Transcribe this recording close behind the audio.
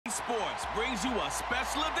Sports brings you a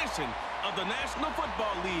special edition of the National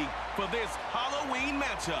Football League for this Halloween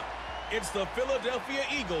matchup. It's the Philadelphia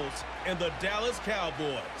Eagles and the Dallas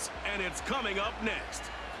Cowboys, and it's coming up next.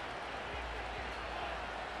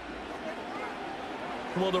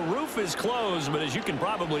 Well, the roof is closed, but as you can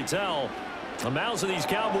probably tell, the mouths of these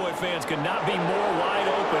Cowboy fans could not be more wide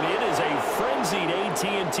open. It is a frenzied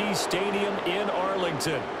AT&T Stadium in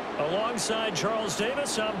Arlington. Alongside Charles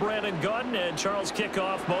Davis, I'm Brandon Gaudin, and Charles,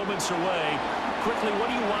 kickoff moments away. Quickly, what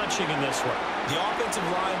are you watching in this one? The offensive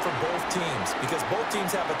line for both teams, because both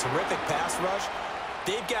teams have a terrific pass rush.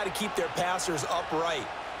 They've got to keep their passers upright.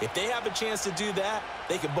 If they have a chance to do that,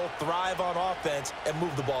 they can both thrive on offense and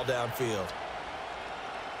move the ball downfield.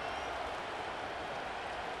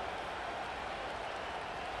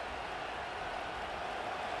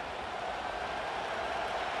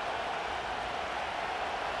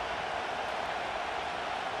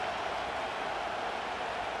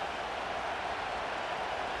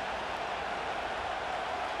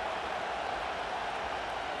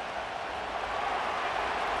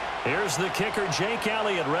 Here's the kicker, Jake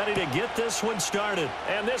Elliott, ready to get this one started.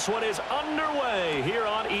 And this one is underway here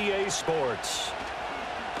on EA Sports.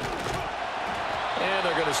 And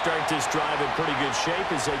they're going to start this drive in pretty good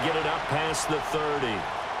shape as they get it up past the 30.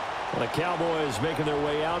 The Cowboys making their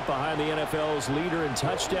way out behind the NFL's leader in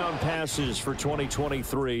touchdown passes for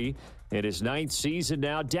 2023. In his 9th season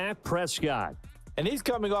now, Dak Prescott. And he's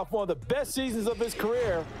coming off one of the best seasons of his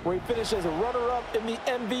career, where he finished as a runner-up in the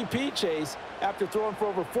MVP chase after throwing for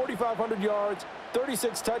over 4,500 yards,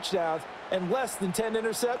 36 touchdowns, and less than 10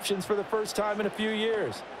 interceptions for the first time in a few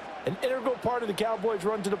years. An integral part of the Cowboys'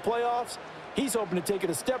 run to the playoffs. He's hoping to take it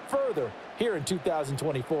a step further here in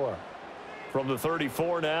 2024. From the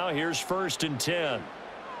 34 now, here's 1st and 10.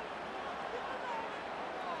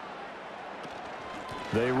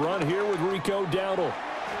 They run here with Rico Dowdle.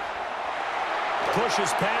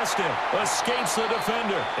 Pushes past him, escapes the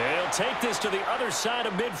defender. He'll take this to the other side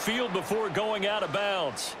of midfield before going out of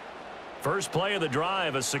bounds. First play of the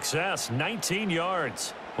drive, a success, 19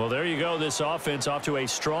 yards. Well, there you go. This offense off to a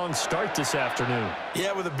strong start this afternoon.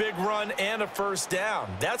 Yeah, with a big run and a first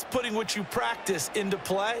down. That's putting what you practice into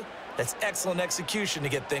play. That's excellent execution to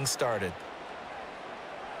get things started.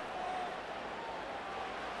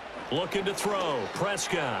 Looking to throw,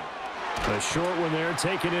 Prescott. A short one there,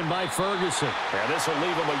 taken in by Ferguson. And this will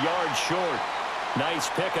leave him a yard short. Nice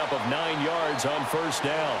pickup of 9 yards on first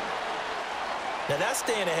down. Now that's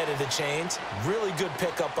staying ahead of the chains. Really good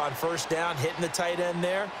pickup on first down, hitting the tight end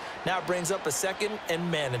there. Now it brings up a second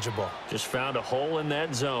and manageable. Just found a hole in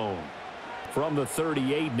that zone. From the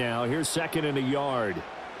 38 now, here's 2nd and a yard.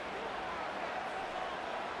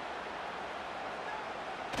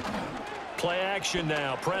 Play action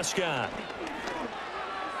now, Prescott.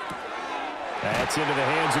 That's into the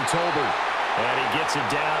hands of Tolbert. And he gets it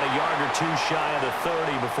down a yard or two shy of the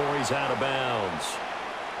 30 before he's out of bounds.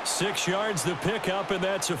 6 yards the pickup, and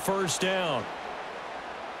that's a first down.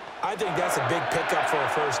 I think that's a big pickup for a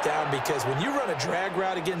first down, because when you run a drag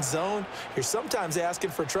route against zone, you're sometimes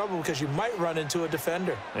asking for trouble because you might run into a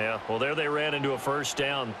defender. Yeah, well, there they ran into a first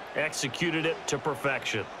down. Executed it to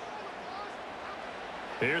perfection.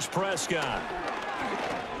 Here's Prescott.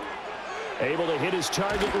 Able to hit his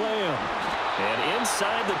target, Lamb. And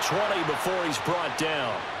inside the 20 before he's brought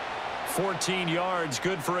down. 14 yards,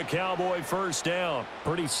 good for a Cowboy first down.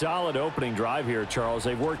 Pretty solid opening drive here, Charles.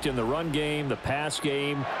 They've worked in the run game, the pass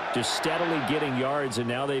game, just steadily getting yards, and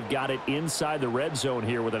now they've got it inside the red zone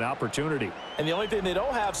here with an opportunity. And the only thing they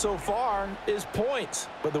don't have so far is points.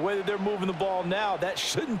 But the way that they're moving the ball now, that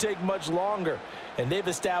shouldn't take much longer. And they've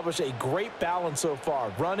established a great balance so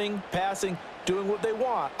far. Running, passing, doing what they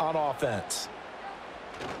want on offense.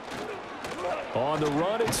 On the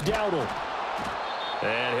run, it's Dowdle.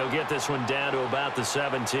 And he'll get this one down to about the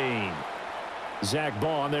 17. Zach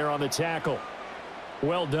Bond there on the tackle.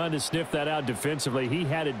 Well done to sniff that out defensively. He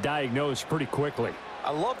had it diagnosed pretty quickly.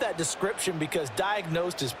 I love that description, because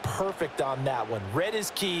diagnosed is perfect on that one. Read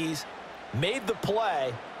his keys, made the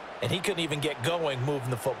play, and he couldn't even get going moving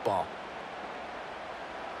the football.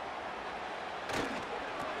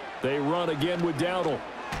 They run again with Dowdle.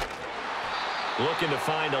 Looking to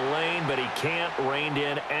find a lane, but he can't. Reined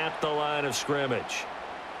in at the line of scrimmage.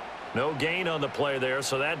 No gain on the play there,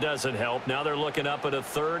 so that doesn't help. Now they're looking up at a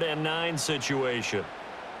 3rd and 9 situation.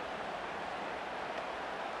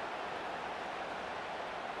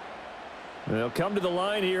 They'll come to the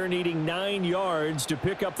line here, needing 9 yards to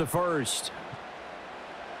pick up the first.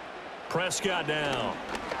 Prescott down.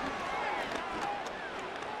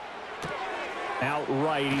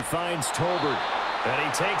 Outright, he finds Tolbert. And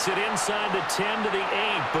he takes it inside the 10 to the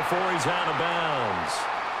 8 before he's out of bounds.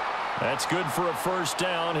 That's good for a first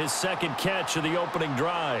down, his second catch of the opening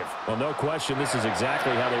drive. Well, no question, this is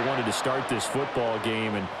exactly how they wanted to start this football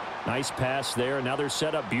game. And nice pass there. And now they're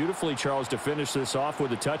set up beautifully, Charles, to finish this off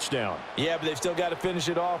with a touchdown. Yeah, but they've still got to finish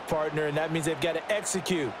it off, partner, and that means they've got to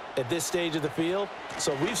execute at this stage of the field.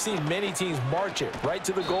 So we've seen many teams march it right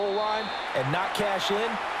to the goal line and not cash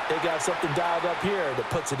in. They got something dialed up here that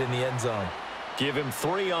puts it in the end zone. Give him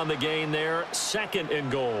 3 on the gain there, 2nd and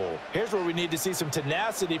goal. Here's where we need to see some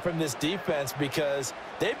tenacity from this defense because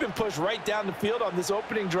they've been pushed right down the field on this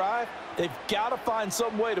opening drive. They've got to find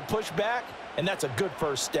some way to push back, and that's a good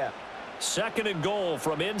first step. 2nd and goal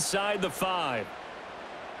from inside the 5.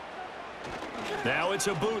 Now it's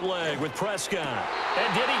a bootleg with Prescott.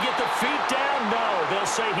 And did he get the feet down? No, they'll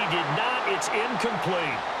say he did not. It's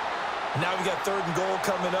incomplete. Now we got 3rd and goal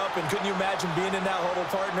coming up, and couldn't you imagine being in that huddle,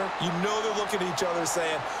 partner? You know they're looking at each other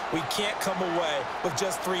saying, we can't come away with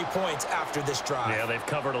just 3 points after this drive. Yeah, they've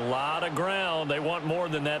covered a lot of ground. They want more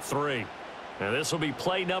than that 3. Now this will be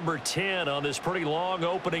play number 10 on this pretty long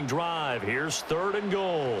opening drive. Here's 3rd and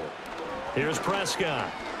goal. Here's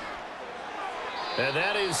Prescott. And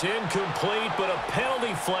that is incomplete, but a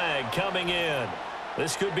penalty flag coming in.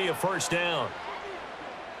 This could be a first down.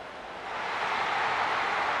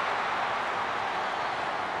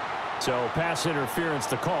 So pass interference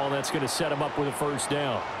to call. That's going to set him up with a first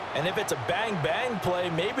down. And if it's a bang-bang play,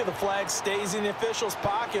 maybe the flag stays in the official's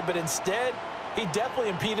pocket, but instead, he definitely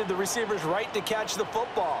impeded the receiver's right to catch the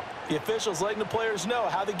football. The officials letting the players know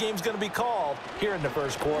how the game's going to be called here in the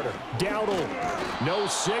first quarter. Dowdle, no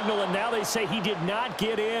signal, and now they say he did not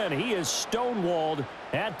get in. He is stonewalled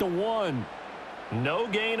at the 1. No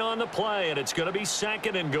gain on the play, and it's going to be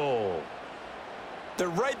 2nd and goal. They're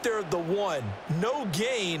right there at the 1. No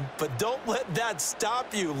gain, but don't let that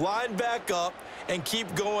stop you. Line back up and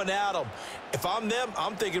keep going at them. If I'm them,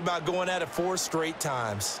 I'm thinking about going at it 4 straight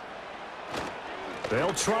times.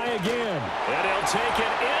 They'll try again, and he'll take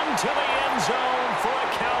it into the end zone for a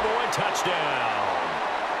Cowboy touchdown.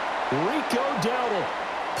 Rico Dowdle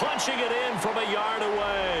punching it in from a yard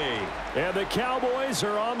away. And the Cowboys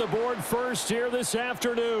are on the board first here this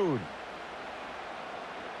afternoon.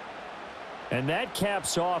 And that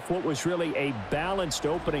caps off what was really a balanced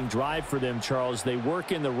opening drive for them, Charles. They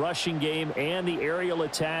work in the rushing game and the aerial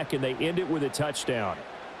attack, and they end it with a touchdown.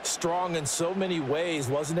 Strong in so many ways,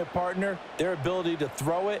 wasn't it, partner? Their ability to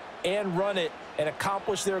throw it and run it and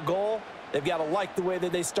accomplish their goal, they've got to like the way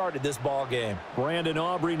that they started this ball game. Brandon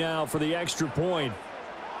Aubrey now for the extra point.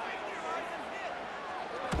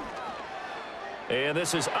 And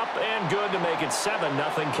this is up and good to make it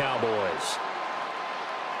 7-0 Cowboys.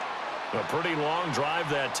 A pretty long drive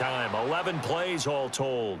that time. 11 plays all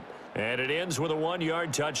told. And it ends with a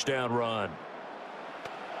 1-yard touchdown run.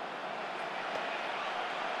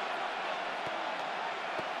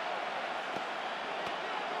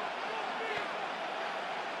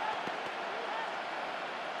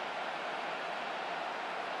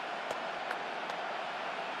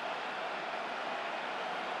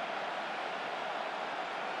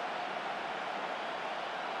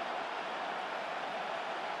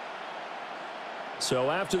 So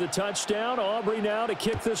after the touchdown, Aubrey now to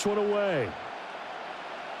kick this one away.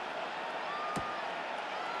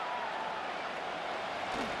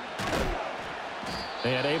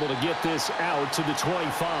 And able to get this out to the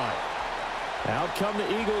 25. Out come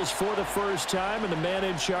the Eagles for the first time, and the man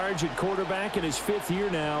in charge at quarterback in his 5th year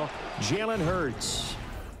now, Jalen Hurts.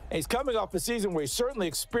 He's coming off a season where he certainly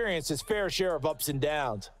experienced his fair share of ups and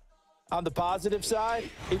downs. On the positive side,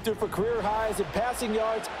 he threw for career highs in passing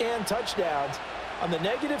yards and touchdowns. On the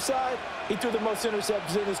negative side, he threw the most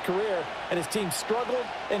interceptions in his career, and his team struggled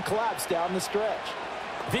and collapsed down the stretch.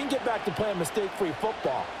 If he can get back to playing mistake-free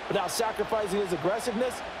football without sacrificing his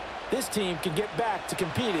aggressiveness, this team can get back to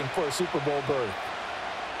competing for a Super Bowl berth.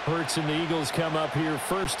 Hurts and the Eagles come up here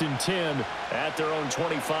 1st and 10 at their own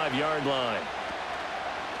 25-yard line.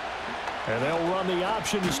 And they'll run the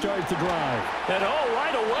option to start the drive. And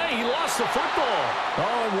right away, he lost the football.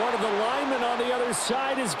 And one of the linemen on the other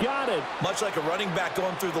side has got it. Much like a running back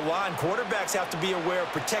going through the line, quarterbacks have to be aware of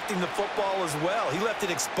protecting the football as well. He left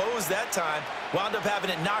it exposed that time, wound up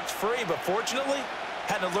having it knocked free, but fortunately,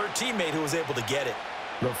 had an alert teammate who was able to get it.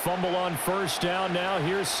 The fumble on first down now.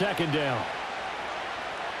 Here's 2nd down.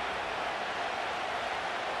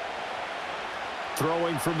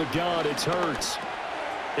 Throwing from the gun, it's Hurts.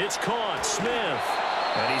 It's caught, Smith.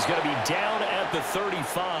 And he's going to be down at the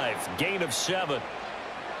 35. Gain of 7.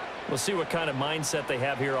 We'll see what kind of mindset they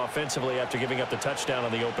have here offensively after giving up the touchdown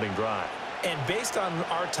on the opening drive. And based on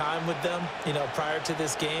our time with them, prior to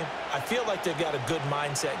this game, I feel like they've got a good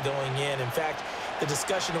mindset going in. In fact, the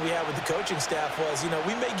discussion that we had with the coaching staff was,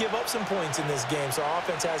 we may give up some points in this game, so our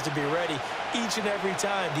offense has to be ready each and every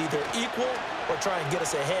time to either equal or try and get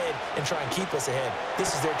us ahead and try and keep us ahead.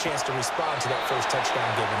 This is their chance to respond to that first touchdown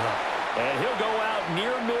given up. And he'll go out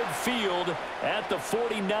near midfield at the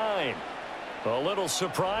 49. A little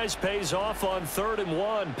surprise pays off on 3rd and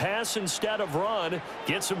 1. Pass instead of run.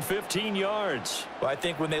 Gets him 15 yards. Well, I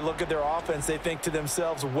think when they look at their offense, they think to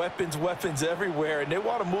themselves, weapons, weapons everywhere, and they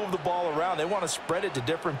want to move the ball around. They want to spread it to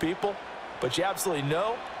different people. But you absolutely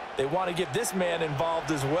know they want to get this man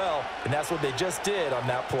involved as well, and that's what they just did on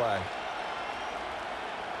that play.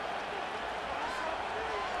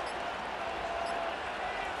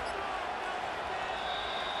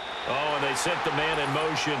 Oh, and they sent the man in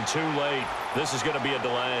motion too late. This is going to be a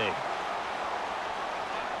delay.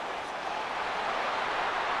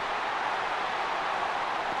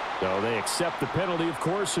 So they accept the penalty, of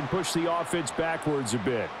course, and push the offense backwards a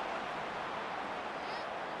bit.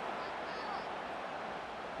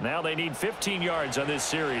 Now they need 15 yards on this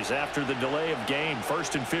series after the delay of game.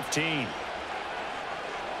 1st and 15.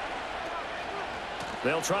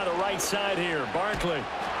 They'll try the right side here. Barkley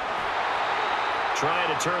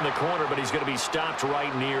trying to turn the corner, but he's going to be stopped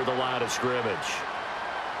right near the line of scrimmage.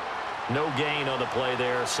 No gain on the play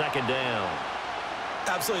there. 2nd down.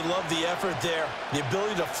 Absolutely love the effort there. The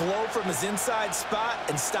ability to flow from his inside spot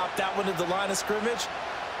and stop that one at the line of scrimmage.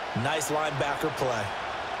 Nice linebacker play.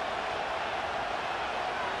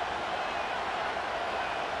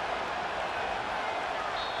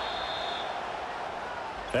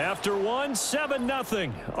 After one,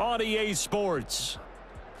 7-0 on EA Sports.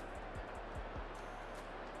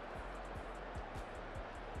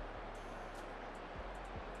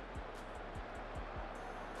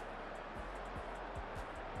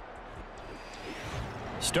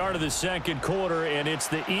 Start of the 2nd quarter, and it's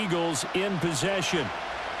the Eagles in possession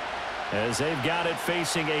as they've got it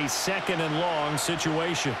facing a 2nd and long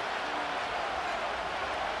situation.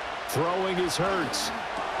 Throwing is Hurts.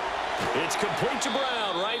 It's complete to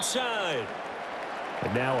Brown, right side.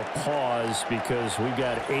 And now a pause because we've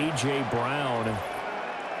got A.J. Brown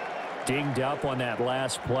dinged up on that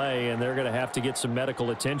last play, and they're going to have to get some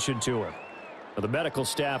medical attention to him. Well, the medical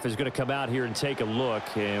staff is going to come out here and take a look,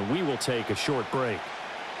 and we will take a short break.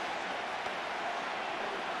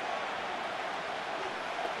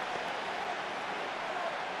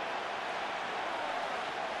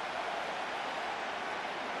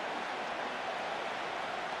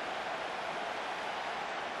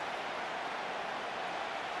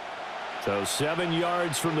 So 7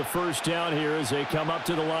 yards from the first down here as they come up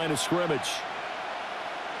to the line of scrimmage.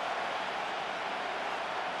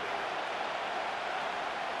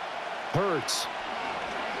 Hurts.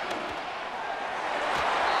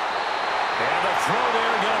 And the throw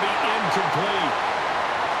there going to be incomplete.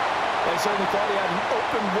 They certainly thought he had an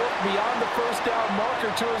open look beyond the first down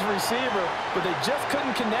marker to his receiver, but they just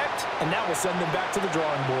couldn't connect, and that will send them back to the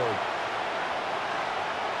drawing board.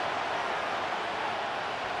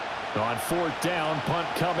 On 4th down, punt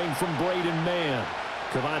coming from Braden Mann.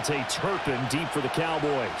 Cavante Turpin deep for the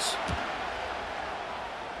Cowboys.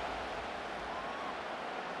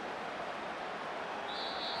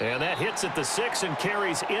 And that hits at the 6 and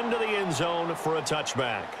carries into the end zone for a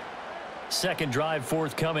touchback. 2nd drive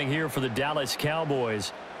forthcoming here for the Dallas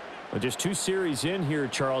Cowboys. Well, just 2 series in here,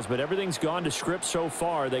 Charles, but everything's gone to script so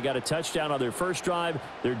far. They got a touchdown on their first drive.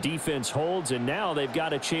 Their defense holds, and now they've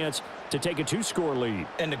got a chance to take a 2-score lead.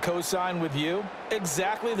 And to co-sign with you,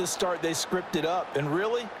 exactly the start they scripted up. And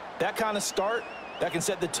really, that kind of start, that can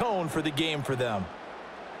set the tone for the game for them.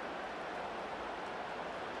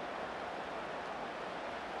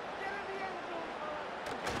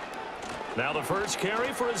 Now the first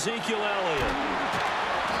carry for Ezekiel Elliott.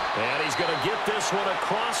 And he's going to get this one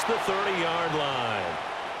across the 30-yard line.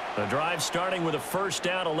 The drive starting with a first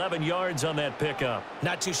down, 11 yards on that pickup.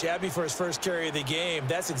 Not too shabby for his first carry of the game.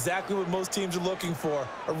 That's exactly what most teams are looking for,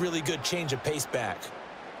 a really good change of pace back.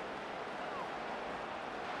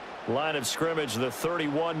 Line of scrimmage, the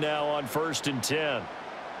 31 now on 1st and 10.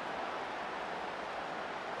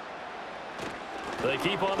 They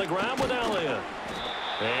keep on the ground with Elliott.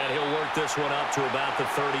 And he'll work this one up to about the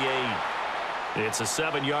 38. It's a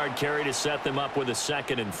 7-yard carry to set them up with a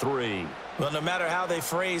 2nd and 3. Well, no matter how they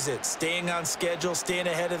phrase it, staying on schedule, staying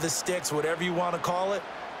ahead of the sticks, whatever you want to call it,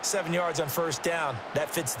 7 yards on first down, that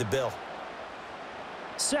fits the bill.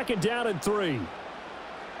 2nd down and 3.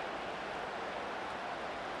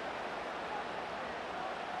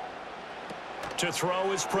 To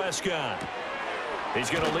throw is Prescott. He's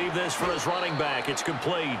going to leave this for his running back. It's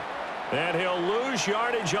complete. And he'll lose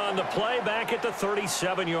yardage on the play back at the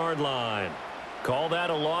 37-yard line. Call that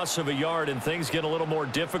a loss of a yard, and things get a little more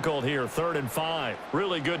difficult here. 3rd and 5.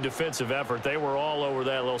 Really good defensive effort. They were all over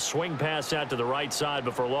that little swing pass out to the right side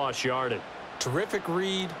before lost yardage. Terrific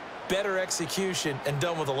read, better execution, and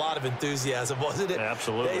done with a lot of enthusiasm, wasn't it?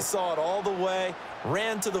 Absolutely. They saw it all the way,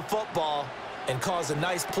 ran to the football, and caused a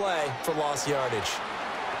nice play for lost yardage.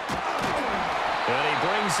 And he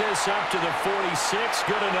brings this up to the 46.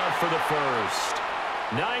 Good enough for the first.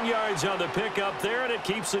 9 yards on the pickup there, and it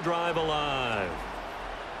keeps the drive alive.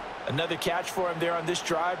 Another catch for him there on this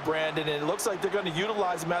drive, Brandon, and it looks like they're going to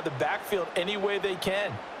utilize him out of the backfield any way they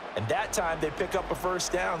can. And that time they pick up a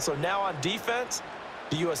first down. So now on defense,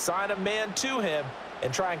 do you assign a man to him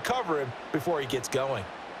and try and cover him before he gets going?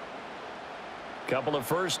 Couple of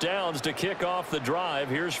first downs to kick off the drive.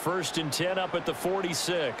 Here's 1st and 10 up at the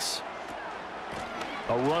 46.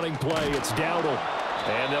 A running play. It's Dowdle.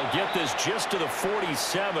 And they'll get this just to the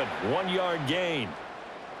 47. 1-yard gain.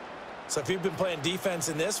 So if you've been playing defense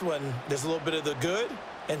in this one, there's a little bit of the good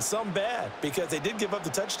and some bad, because they did give up the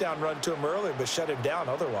touchdown run to him earlier but shut him down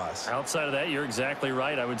otherwise. Outside of that, you're exactly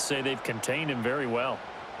right. I would say they've contained him very well.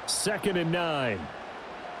 2nd and 9.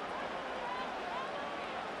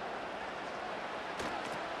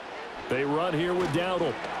 They run here with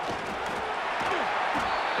Dowdle.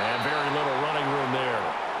 And very little running room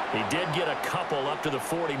there. He did get a couple up to the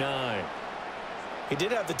 49. He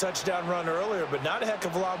did have the touchdown run earlier, but not a heck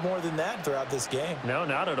of a lot more than that throughout this game. No,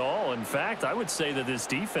 not at all. In fact, I would say that this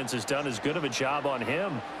defense has done as good of a job on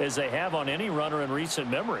him as they have on any runner in recent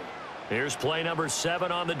memory. Here's play number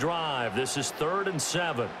 7 on the drive. This is 3rd and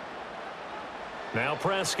 7. Now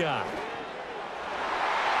Prescott.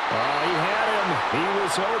 He had him. He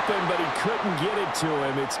was open, but he couldn't get it to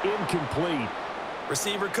him. It's incomplete.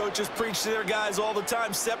 Receiver coaches preach to their guys all the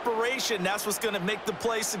time. Separation, that's what's going to make the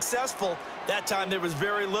play successful. That time there was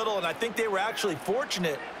very little, and I think they were actually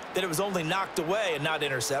fortunate that it was only knocked away and not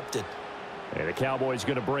intercepted. And the Cowboys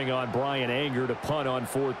going to bring on Brian Anger to punt on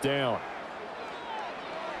 4th down.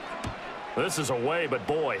 This is away, but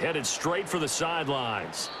boy, headed straight for the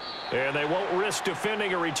sidelines. And they won't risk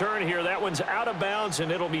defending a return here. That one's out of bounds, and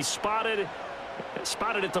it'll be spotted at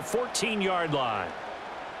the 14-yard line.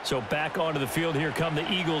 So back onto the field, here come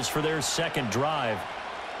the Eagles for their 2nd drive.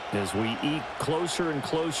 As we eat closer and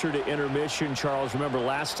closer to intermission, Charles, remember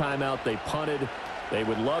last time out they punted. They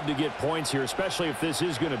would love to get points here, especially if this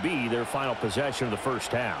is going to be their final possession of the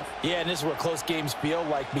first half. Yeah, and this is what close games feel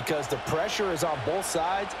like, because the pressure is on both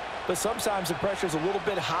sides, but sometimes the pressure is a little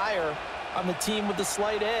bit higher on the team with the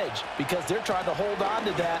slight edge, because they're trying to hold on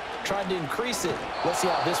to that, trying to increase it. Let's see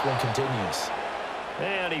how this one continues.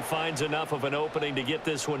 And he finds enough of an opening to get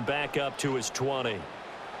this one back up to his 20.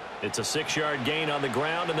 It's a 6-yard gain on the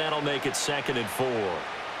ground, and that'll make it 2nd and 4.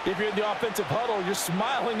 If you're in the offensive huddle, you're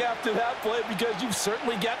smiling after that play, because you've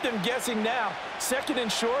certainly got them guessing now. 2nd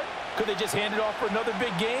and short, could they just hand it off for another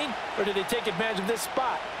big gain, or did they take advantage of this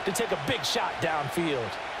spot to take a big shot downfield?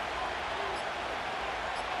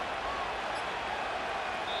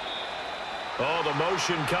 Oh, the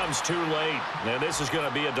motion comes too late, and this is going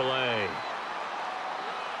to be a delay.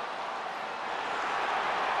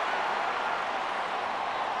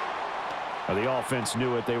 The offense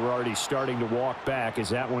knew it. They were already starting to walk back as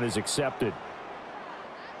that one is accepted.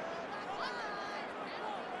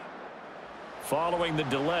 Following the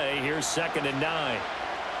delay, here's 2nd and 9.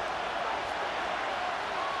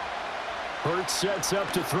 Hurts sets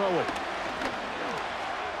up to throw it.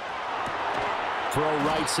 Throw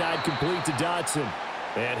right side complete to Dotson.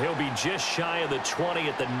 And he'll be just shy of the 20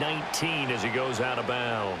 at the 19 as he goes out of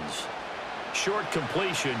bounds. Short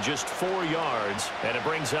completion, just 4 yards, and it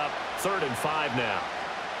brings up 3rd and 5 now.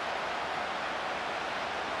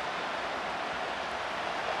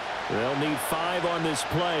 They'll need 5 on this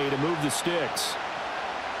play to move the sticks.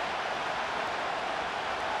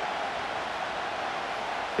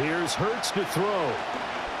 Here's Hurts to throw.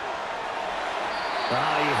 He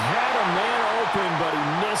had a man open, but he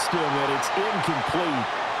missed him, and it's incomplete.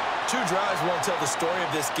 2 drives won't tell the story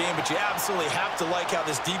of this game, but you absolutely have to like how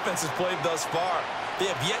this defense has played thus far. They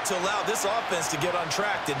have yet to allow this offense to get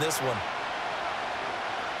untracked in this one.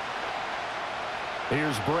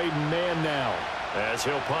 Here's Braden Mann now, as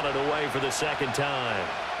he'll punt it away for the 2nd time.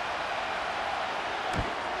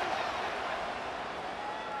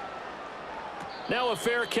 Now a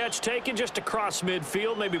fair catch taken just across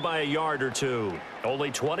midfield, maybe by a yard or 2.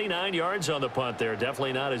 Only 29 yards on the punt there.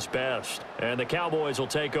 Definitely not his best. And the Cowboys will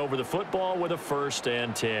take over the football with a 1st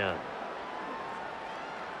and 10.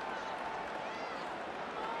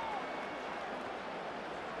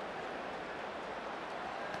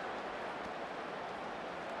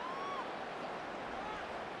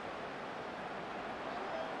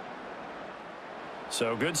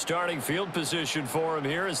 So good starting field position for him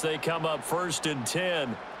here as they come up 1st and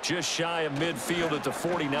 10, just shy of midfield at the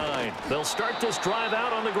 49. They'll start this drive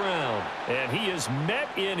out on the ground, and he is met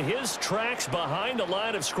in his tracks behind the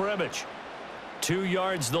line of scrimmage. 2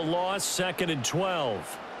 yards the loss, 2nd and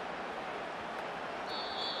 12.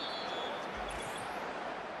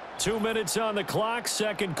 2 minutes on the clock,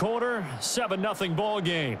 second quarter, 7-0 ball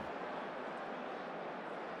game.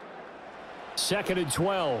 2nd and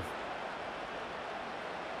 12.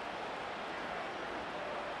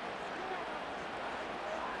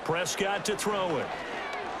 Prescott to throw it.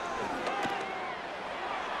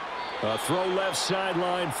 A throw left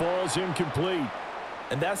sideline falls incomplete.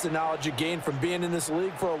 And that's the knowledge you gain from being in this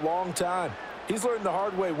league for a long time. He's learned the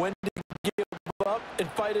hard way when to give up and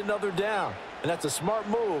fight another down. And that's a smart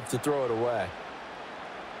move to throw it away.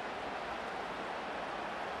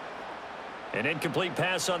 An incomplete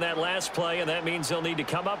pass on that last play, and that means they'll need to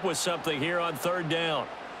come up with something here on 3rd down.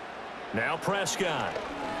 Now Prescott.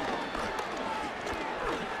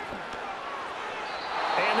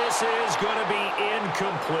 And this is going to be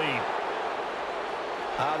incomplete.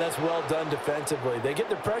 That's well done defensively. They get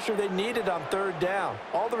the pressure they needed on 3rd down.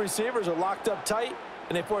 All the receivers are locked up tight,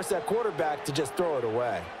 and they force that quarterback to just throw it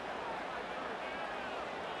away.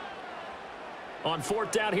 On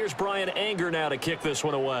 4th down, here's Brian Anger now to kick this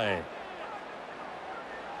one away.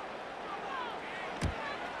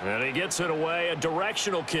 And he gets it away, a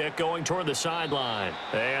directional kick going toward the sideline.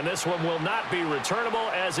 And this one will not be returnable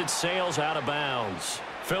as it sails out of bounds.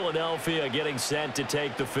 Philadelphia getting set to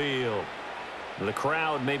take the field. The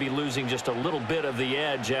crowd may be losing just a little bit of the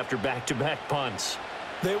edge after back-to-back punts.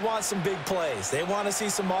 They want some big plays. They want to see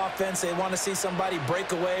some offense. They want to see somebody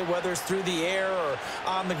break away, whether it's through the air or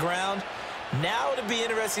on the ground. Now it'll be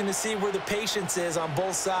interesting to see where the patience is on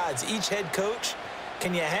both sides. Each head coach,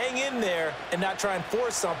 can you hang in there and not try and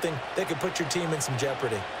force something that could put your team in some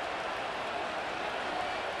jeopardy?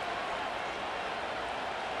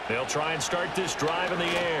 They'll try and start this drive in the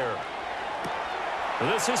air.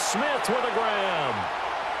 This is Smith with a grab.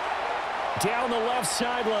 Down the left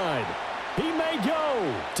sideline. He may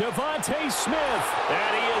go. Devontae Smith.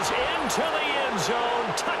 And he is into the end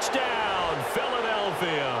zone. Touchdown,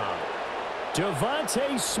 Philadelphia.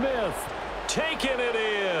 Devontae Smith taking it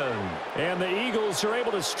in. And the Eagles are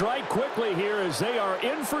able to strike quickly here as they are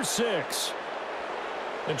in for 6.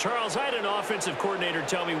 And, Charles, I had an offensive coordinator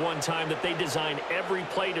tell me one time that they design every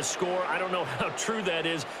play to score. I don't know how true that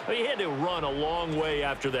is. But he had to run a long way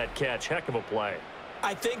after that catch. Heck of a play.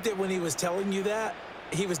 I think that when he was telling you that,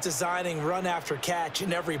 he was designing run after catch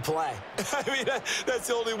in every play. I mean, that's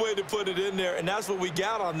the only way to put it in there, and that's what we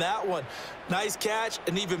got on that one. Nice catch,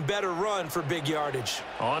 an even better run for big yardage.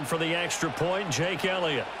 On for the extra point, Jake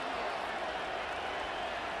Elliott.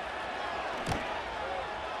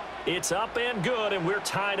 It's up and good, and we're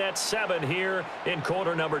tied at 7 here in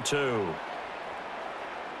quarter number 2.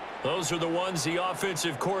 Those are the ones the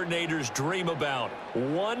offensive coordinators dream about.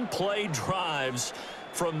 One-play drives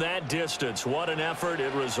from that distance. What an effort.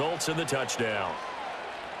 It results in the touchdown.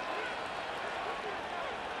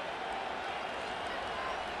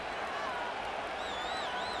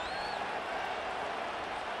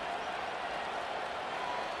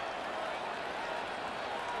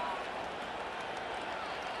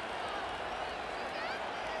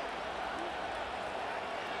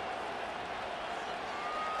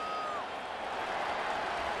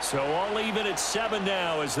 So all even at 7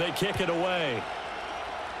 now as they kick it away.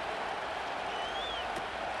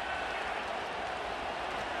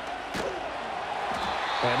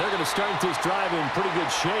 And they're going to start this drive in pretty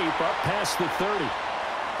good shape up past the 30.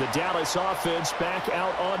 The Dallas offense back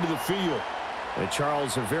out onto the field. And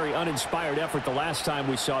Charles, a very uninspired effort the last time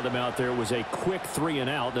we saw them out there was a quick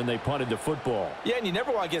 3-and-out, then they punted the football. Yeah, and you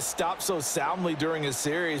never want to get stopped so soundly during a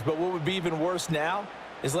series, but what would be even worse now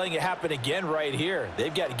is letting it happen again right here.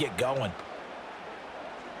 They've got to get going.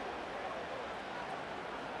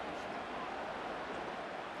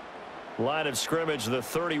 Line of scrimmage, the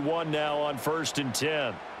 31 now on 1st and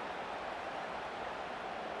 10.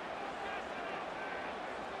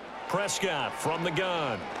 Prescott from the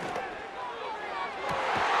gun.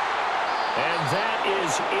 And that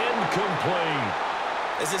is incomplete.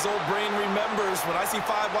 As his old brain remembers, when I see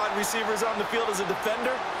 5 wide receivers on the field as a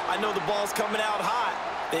defender, I know the ball's coming out hot.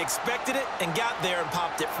 They expected it and got there and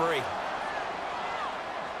popped it free.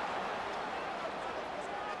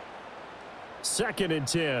 2nd and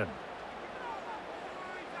 10.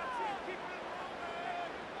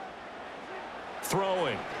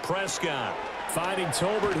 Throwing. Prescott finding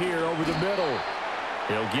Tolbert here over the middle.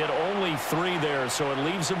 He'll get only 3 there, so it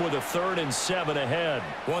leaves him with a 3rd and 7 ahead.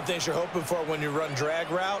 One thing you're hoping for when you run drag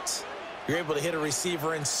routes You're able to hit a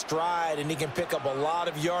receiver in stride, and he can pick up a lot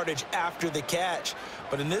of yardage after the catch.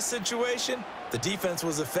 But in this situation, the defense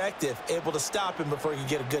was effective, able to stop him before he could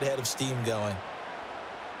get a good head of steam going.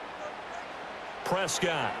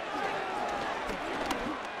 Prescott.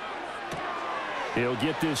 He'll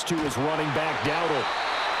get this to his running back, Dowdle.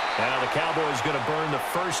 Now the Cowboys going to burn the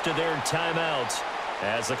first of their timeouts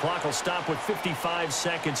as the clock will stop with 55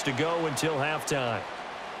 seconds to go until halftime.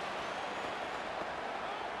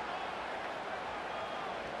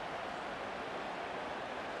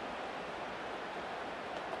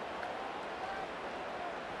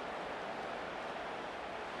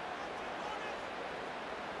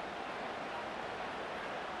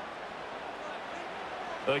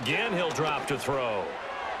 Again, he'll drop to throw.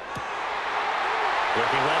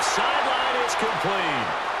 Looking left sideline, it's complete.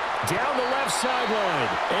 Down the left sideline.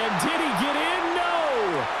 And did he get in?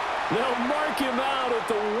 No! They'll mark him out at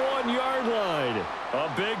the 1-yard line.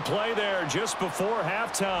 A big play there just before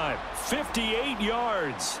halftime. 58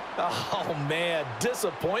 yards. Oh, man,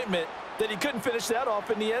 disappointment that he couldn't finish that off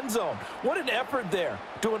in the end zone. What an effort there,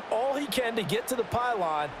 doing all he can to get to the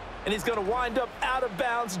pylon, and he's going to wind up out of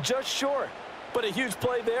bounds just short. But a huge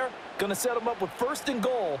play there, going to set him up with 1st and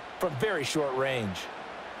goal from very short range.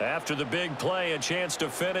 After the big play, a chance to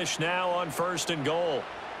finish now on 1st and goal.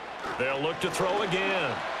 They'll look to throw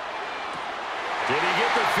again. Did he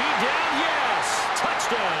get the feet down? Yes!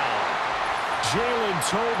 Touchdown! Jalen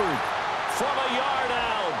Tolbert from a yard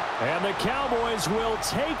out. And the Cowboys will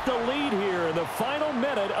take the lead here in the final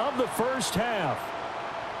minute of the first half.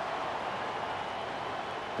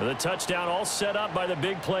 The touchdown all set up by the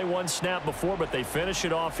big play 1 snap before, but they finish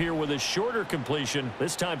it off here with a shorter completion,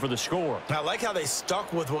 this time for the score. I like how they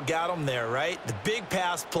stuck with what got them there, right? The big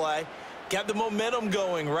pass play, got the momentum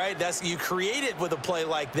going, right? You create it with a play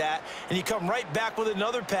like that, and you come right back with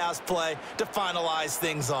another pass play to finalize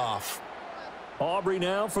things off. Aubrey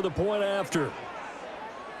now for the point after.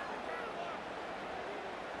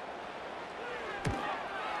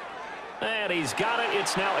 And he's got it.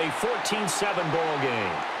 It's now a 14-7 ball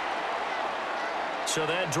game. So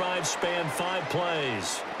that drive spanned 5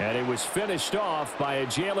 plays. And it was finished off by a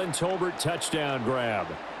Jalen Tolbert touchdown grab.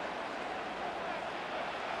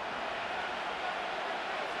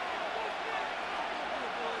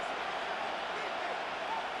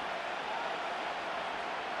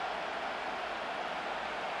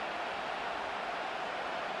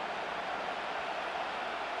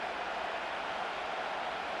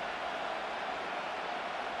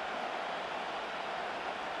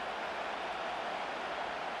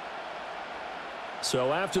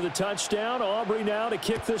 So after the touchdown, Aubrey now to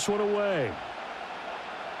kick this one away.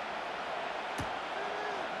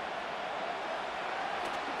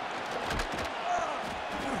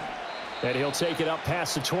 And he'll take it up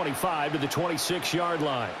past the 25 to the 26-yard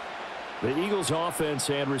line. The Eagles offense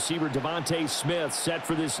and receiver Devontae Smith set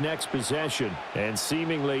for this next possession. And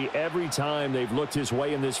seemingly every time they've looked his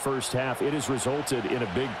way in this first half, it has resulted in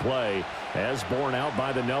a big play, as borne out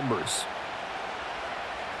by the numbers.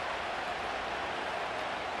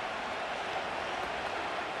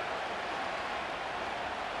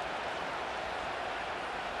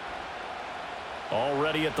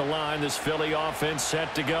 Already at the line, this Philly offense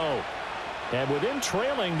set to go. And with him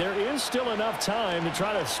trailing, there is still enough time to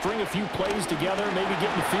try to string a few plays together, maybe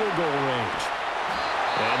get in the field goal range.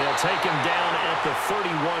 And they'll take him down at the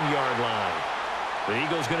 31-yard line. The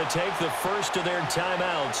Eagles going to take the first of their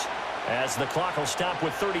timeouts as the clock will stop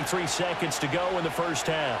with 33 seconds to go in the first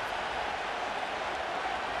half.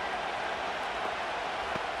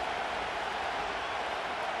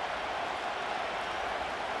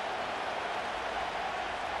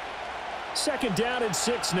 Second down and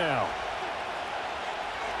 6 now.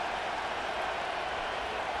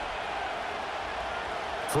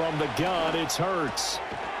 From the gun, it's Hurts.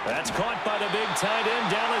 That's caught by the big tight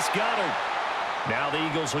end, Dallas Goedert. Now the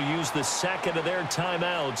Eagles will use the second of their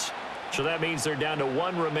timeouts. So that means they're down to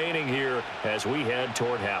 1 remaining here as we head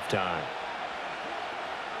toward halftime.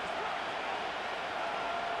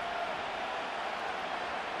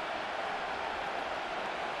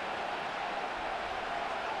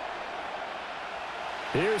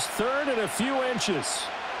 Here's 3rd and a few inches.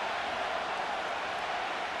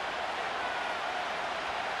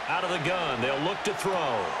 Out of the gun, they'll look to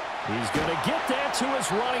throw. He's going to get that to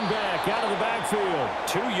his running back out of the backfield.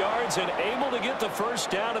 2 yards and able to get the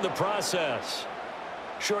first down in the process.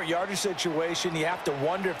 Short yardage situation, you have to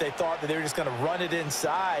wonder if they thought that they were just going to run it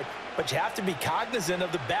inside. But you have to be cognizant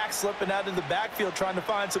of the back slipping out of the backfield trying to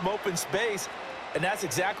find some open space. And that's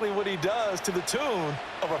exactly what he does to the tune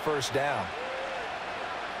of a first down.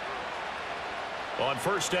 On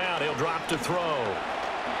first down, he'll drop to throw.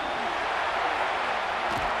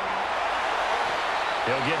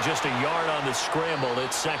 He'll get just a yard on the scramble.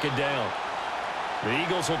 It's second down. The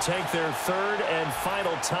Eagles will take their third and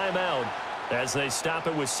final timeout as they stop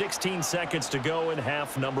it with 16 seconds to go in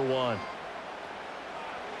half number one.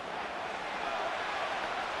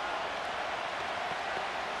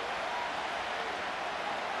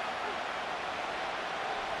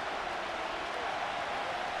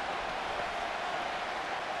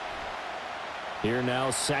 Here now,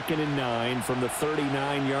 2nd and 9 from the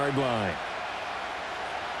 39-yard line.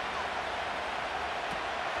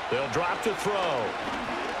 They'll drop to throw.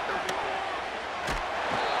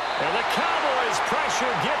 And the Cowboys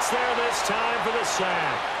pressure gets there this time for the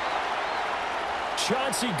sack.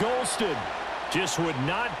 Chauncey Golston just would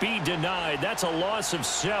not be denied. That's a loss of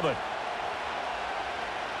 7.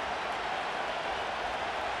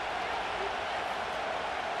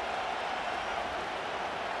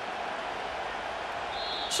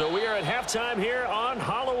 So we are at halftime here on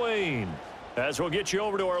Halloween. As we'll get you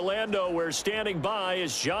over to Orlando, where standing by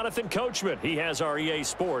is Jonathan Coachman. He has our EA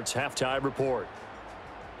Sports halftime report.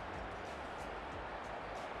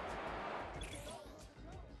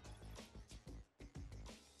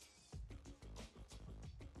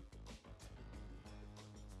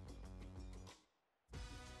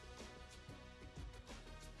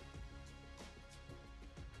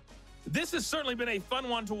 This has certainly been a fun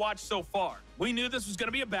one to watch so far. We knew this was going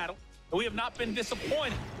to be a battle, but we have not been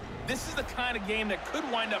disappointed. This is the kind of game that could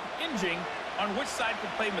wind up hinging on which side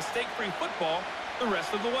could play mistake-free football the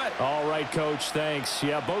rest of the way. All right, Coach, thanks.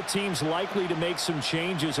 Yeah, both teams likely to make some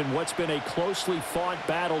changes in what's been a closely fought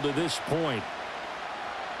battle to this point.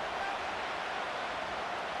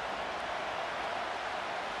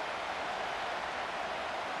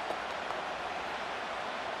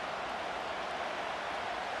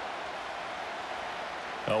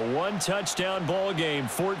 A one-touchdown ball game,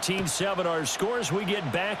 14-7 our scores. We get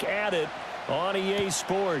back at it on EA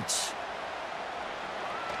Sports.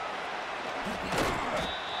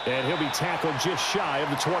 And he'll be tackled just shy of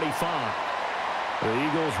the 25. The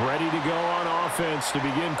Eagles ready to go on offense to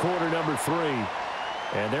begin quarter number 3.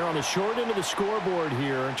 And they're on the short end of the scoreboard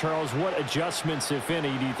here. And Charles, what adjustments, if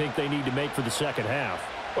any, do you think they need to make for the second half?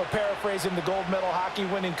 Well, paraphrasing the gold medal hockey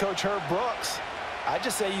winning coach Herb Brooks, I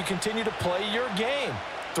just say you continue to play your game.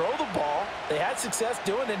 Throw the ball. They had success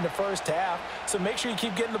doing it in the first half, so make sure you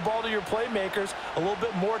keep getting the ball to your playmakers, a little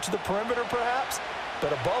bit more to the perimeter perhaps,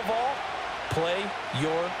 but above all, play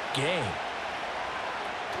your game.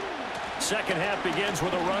 Second half begins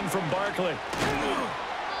with a run from Barkley.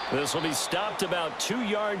 This will be stopped about 2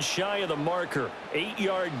 yards shy of the marker.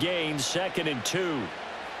 8-yard gain, 2nd and 2.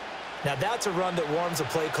 Now that's a run that warms a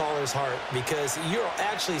play caller's heart because you're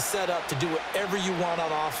actually set up to do whatever you want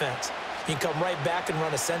on offense. You can come right back and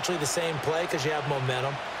run essentially the same play because you have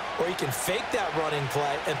momentum, or you can fake that running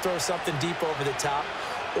play and throw something deep over the top,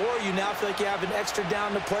 or you now feel like you have an extra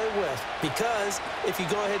down to play with because if you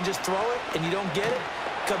go ahead and just throw it and you don't get it,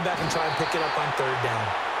 come back and try and pick it up on 3rd down.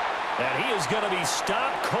 And he is going to be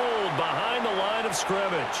stopped cold behind the line of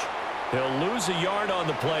scrimmage. He'll lose a yard on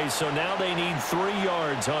the play, so now they need 3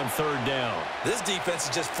 yards on 3rd down. This defense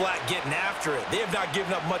is just flat getting after it. They have not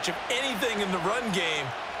given up much of anything in the run game.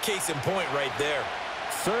 Case in point right there.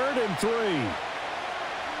 3rd and 3.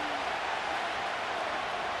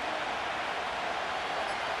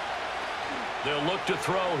 They'll look to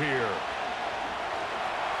throw here.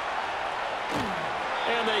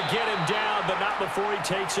 And they get him down, but not before he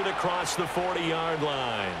takes it across the 40-yard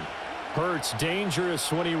line. Hurts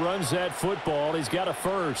dangerous when he runs that football. He's got a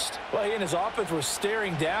first. Well, he and his offense were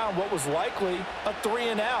staring down what was likely a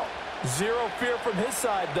 3-and-out. Zero fear from his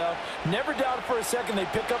side, though. Never doubted for a second they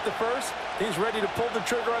pick up the first. He's ready to pull the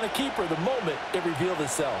trigger on a keeper the moment it revealed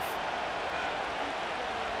itself.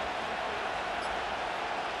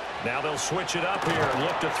 Now they'll switch it up here and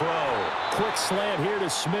look to throw. Quick slant here to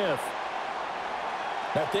Smith.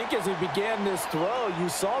 I think as he began this throw, you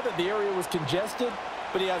saw that the area was congested,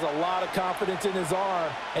 but he has a lot of confidence in his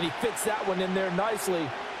arm, and he fits that one in there nicely.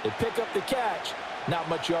 They pick up the catch. Not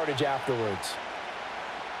much yardage afterwards.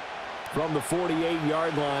 From the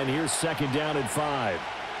 48-yard line, here's 2nd down and 5.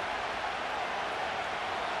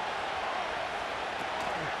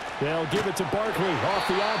 They'll give it to Barkley off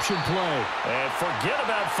the option play. And forget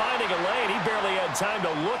about finding a lane. He barely had time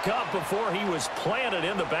to look up before he was planted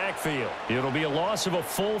in the backfield. It'll be a loss of a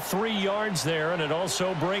full 3 yards there, and it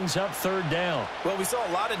also brings up 3rd down. Well, we saw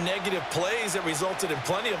a lot of negative plays that resulted in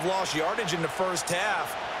plenty of lost yardage in the first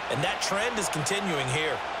half, and that trend is continuing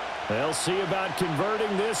here. They'll see about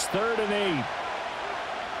converting this 3rd and 8.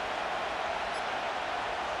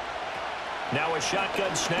 Now a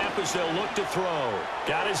shotgun snap as they'll look to throw.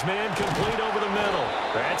 Got his man complete over the middle.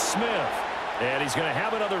 That's Smith. And he's going to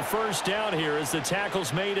have another first down here as the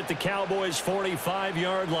tackle's made at the Cowboys'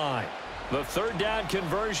 45-yard line. The third down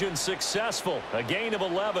conversion successful, a gain of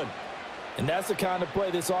 11. And that's the kind of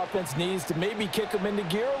play this offense needs to maybe kick them into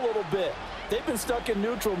gear a little bit. They've been stuck in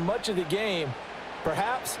neutral much of the game.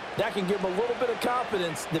 Perhaps that can give them a little bit of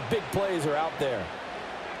confidence that big plays are out there.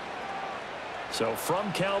 So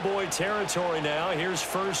from Cowboy territory now, here's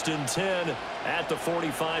 1st and 10 at the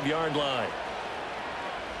 45-yard line.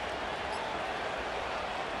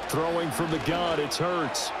 Throwing from the gun, it's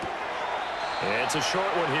Hurts. It's a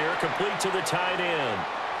short one here, complete to the tight end.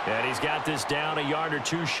 And he's got this down a yard or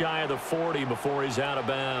two shy of the 40 before he's out of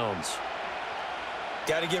bounds.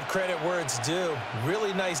 Got to give credit where it's due.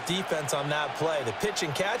 Really nice defense on that play. The pitch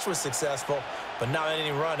and catch was successful, but not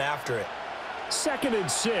any run after it. 2nd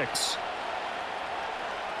and 6.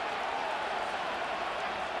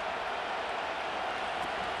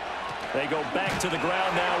 They go back to the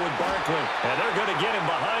ground now with Barkley. And they're going to get him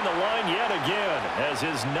behind the line yet again as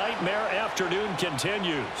his nightmare afternoon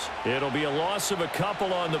continues. It'll be a loss of a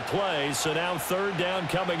couple on the play, so now 3rd down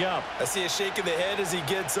coming up. I see a shake of the head as he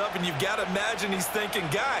gets up, and you've got to imagine he's thinking,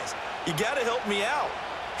 guys, you got to help me out.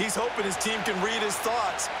 He's hoping his team can read his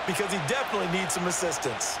thoughts because he definitely needs some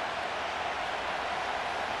assistance.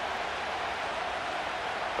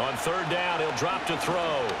 On 3rd down, he'll drop to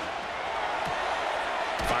throw.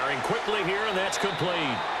 Firing quickly here, and that's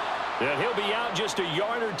complete. And he'll be out just a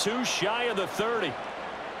yard or two shy of the 30.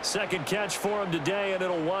 Second catch for him today, and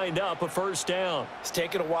it'll wind up a first down. It's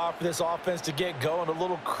taken a while for this offense to get going. A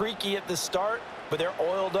little creaky at the start, but they're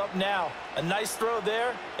oiled up now. A nice throw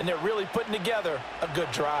there, and they're really putting together a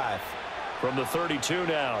good drive. From the 32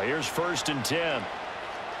 now, here's 1st and 10.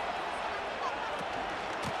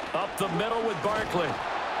 Up the middle with Barkley.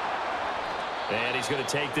 And he's going to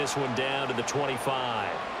take this one down to the 25.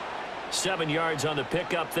 7 yards on the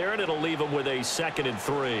pickup there, and it'll leave him with a 2nd and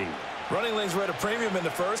 3. Running lanes were at a premium in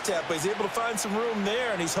the first half, but he's able to find some room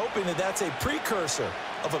there, and he's hoping that that's a precursor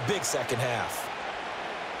of a big second half.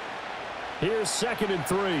 Here's 2nd and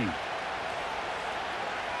 3.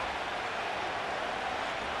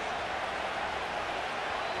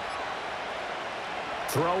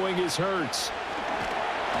 Throwing is Hurts.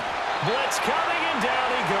 Blitz coming, and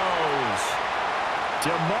down he goes.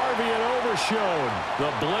 DeMarvion overshown.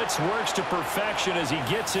 The blitz works to perfection as he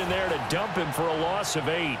gets in there to dump him for a loss of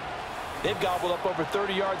 8. They've gobbled up over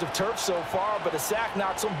 30 yards of turf so far, but a sack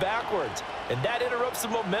knocks them backwards. And that interrupts the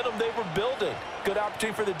momentum they were building. Good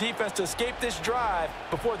opportunity for the defense to escape this drive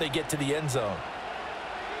before they get to the end zone.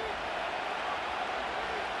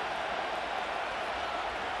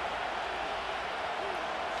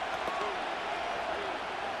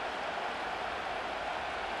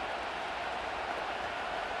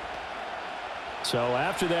 So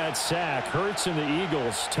after that sack, Hurts and the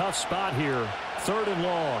Eagles, tough spot here. 3rd and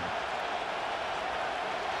long.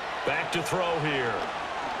 Back to throw here.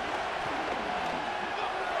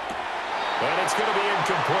 And it's going to be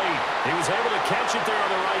incomplete. He was able to catch it there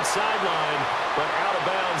on the right sideline, but out of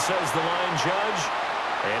bounds, says the line judge.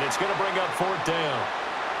 And it's going to bring up 4th down.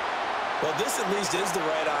 Well, this at least is the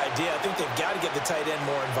right idea. I think they've got to get the tight end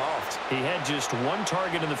more involved. He had just 1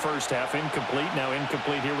 target in the first half, incomplete. Now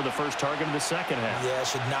incomplete here with the first target in the second half. Yeah,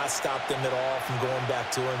 should not stop them at all from going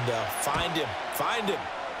back to him to find him. Find him.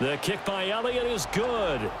 The kick by Elliott is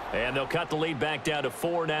good. And they'll cut the lead back down to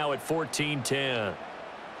 4 now at 14-10.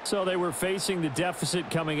 So they were facing the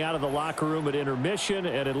deficit coming out of the locker room at intermission,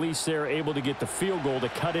 and at least they're able to get the field goal to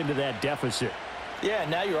cut into that deficit. Yeah,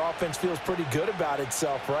 now your offense feels pretty good about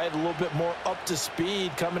itself, right? A little bit more up to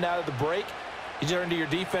speed coming out of the break. You turn to your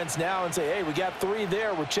defense now and say, hey, we got 3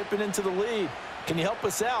 there. We're chipping into the lead. Can you help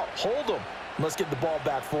us out? Hold them. Let's get the ball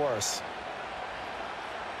back for us.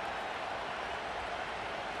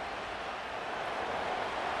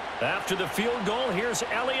 After the field goal, here's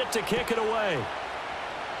Elliott to kick it away.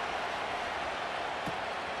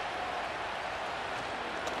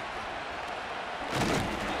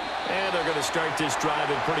 And they're going to start this drive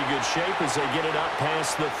in pretty good shape as they get it up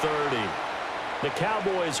past the 30. The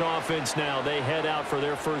Cowboys offense now, they head out for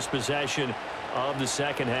their first possession of the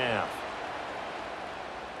second half.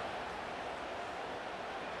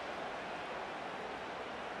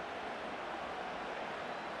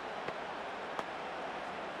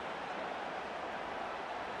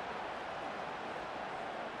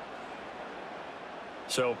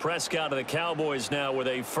 So Prescott of the Cowboys now with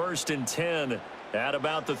a 1st and 10 at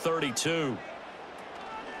about the 32.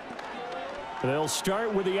 They'll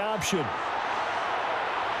start with the option.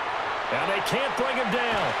 And they can't bring him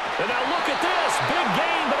down. And now look at this. Big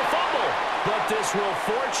gain, but a fumble. But this will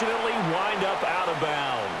fortunately wind up out of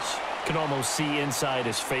bounds. Can almost see inside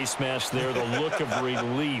his face mask there the look of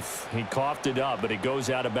relief. He coughed it up, but it goes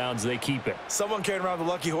out of bounds. They keep it. Someone carrying around the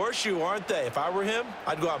lucky horseshoe, aren't they? If I were him,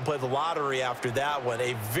 I'd go out and play the lottery after that one.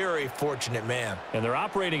 A very fortunate man. And they're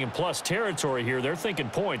operating in plus territory here. They're thinking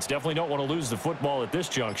points. Definitely don't want to lose the football at this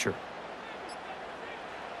juncture.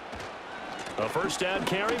 A first down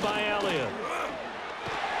carry by Elliott.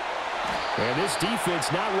 And this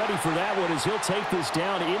defense not ready for that one as he'll take this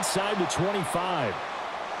down inside the 25.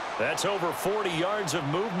 That's over 40 yards of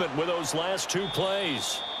movement with those last two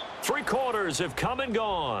plays. 3 quarters have come and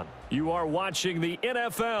gone. You are watching the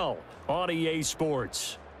NFL on EA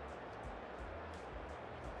Sports.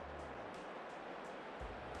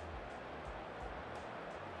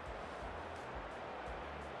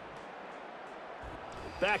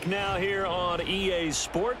 Back now here on EA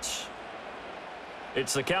Sports.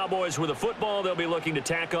 It's the Cowboys with the football. They'll be looking to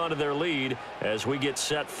tack on to their lead as we get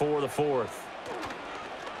set for the 4th.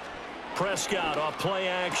 Prescott off play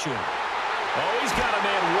action. Oh, he's got a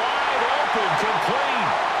man wide open,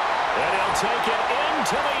 complete. And he'll take it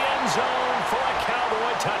into the end zone for a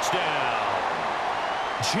Cowboy touchdown.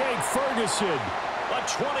 Jake Ferguson, a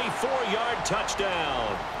 24-yard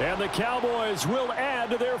touchdown. And the Cowboys will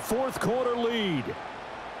add to their 4th quarter lead.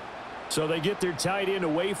 So they get their tight end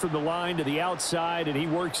away from the line to the outside, and he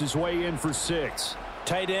works his way in for 6.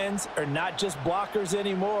 Tight ends are not just blockers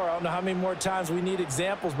anymore. I don't know how many more times we need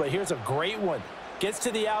examples, but here's a great one. Gets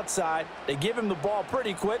to the outside, they give him the ball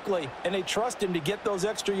pretty quickly, and they trust him to get those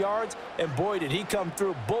extra yards, and boy, did he come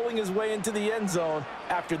through, bulling his way into the end zone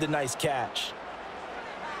after the nice catch.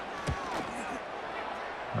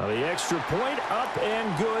 Now the extra point up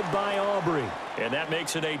and good by Aubrey. And that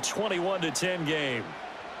makes it a 21-10 game.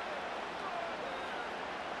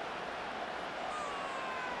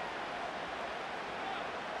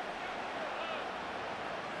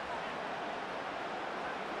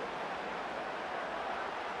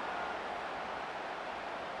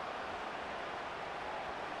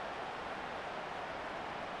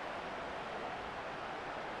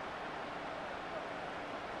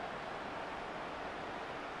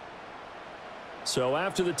 So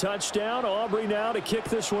after the touchdown, Aubrey now to kick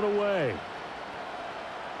this one away.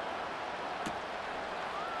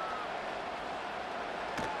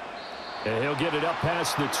 And he'll get it up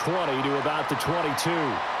past the 20 to about the 22.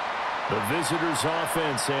 The visitors'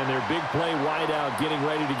 offense and their big play wideout getting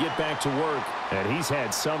ready to get back to work. And he's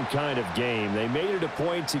had some kind of game. They made it a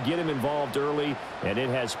point to get him involved early, and it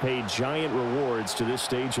has paid giant rewards to this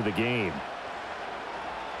stage of the game.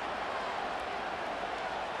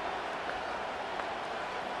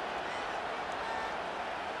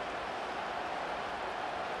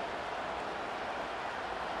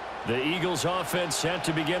 The Eagles offense set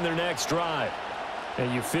to begin their next drive.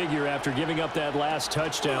 And you figure after giving up that last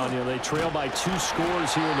touchdown, they trail by 2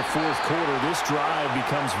 scores here in the 4th quarter. This drive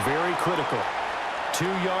becomes very critical. 2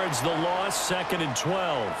 yards the loss, 2nd and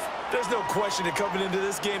 12. There's no question that coming into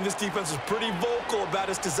this game, this defense was pretty vocal about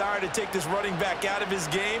its desire to take this running back out of his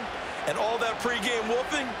game. And all that pregame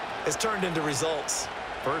whooping has turned into results.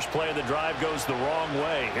 First play of the drive goes the wrong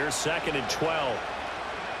way. Here's 2nd and 12.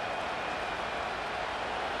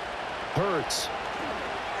 Hurts.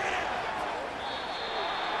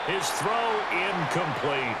 His throw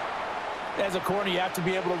incomplete. As a corner, you have to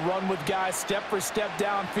be able to run with guys step for step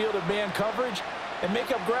downfield in man coverage and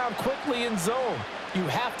make up ground quickly in zone. You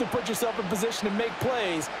have to put yourself in position to make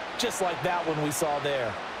plays, just like that one we saw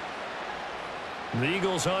there. The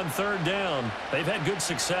Eagles on 3rd down. They've had good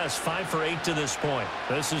success, 5 for 8 to this point.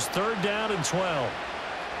 This is 3rd down and 12.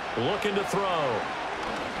 Looking to throw.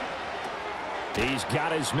 He's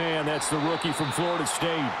got his man. That's the rookie from Florida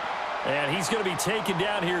State. And he's going to be taken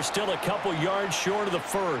down here still a couple yards short of the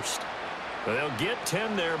 1st. They'll get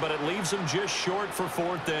 10 there, but it leaves them just short for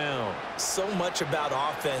 4th down. So much about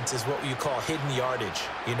offense is what you call hidden yardage.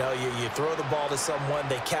 You throw the ball to someone,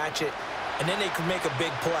 they catch it, and then they can make a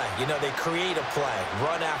big play. They create a play,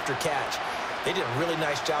 run after catch. They did a really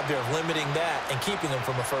nice job there of limiting that and keeping him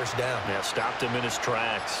from a 1st down. Yeah, stopped him in his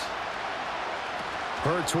tracks.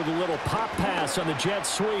 Hurts with a little pop pass on the jet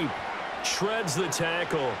sweep. Shreds the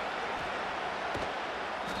tackle.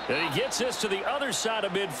 And he gets this to the other side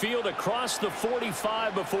of midfield across the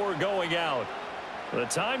 45 before going out. The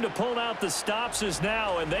time to pull out the stops is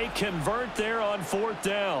now, and they convert there on 4th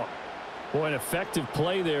down. Boy, an effective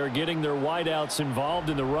play there, getting their wideouts involved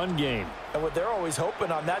in the run game. And what they're always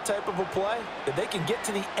hoping on that type of a play, that they can get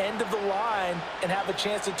to the end of the line and have a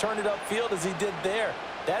chance to turn it upfield as he did there.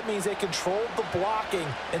 That means they controlled the blocking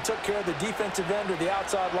and took care of the defensive end or the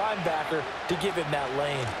outside linebacker to give him that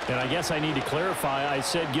lane. And I guess I need to clarify, I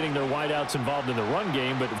said getting their wideouts involved in the run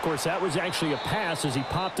game, but of course that was actually a pass as he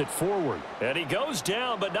popped it forward. And he goes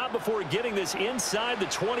down, but not before getting this inside the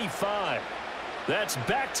 25. That's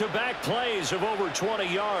back-to-back plays of over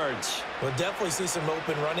 20 yards. We'll definitely see some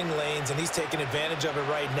open running lanes, and he's taking advantage of it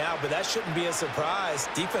right now, but that shouldn't be a surprise.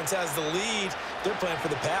 Defense has the lead. They're playing for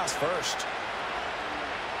the pass first.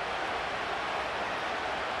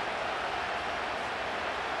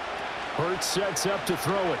 Hurts sets up to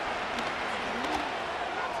throw it.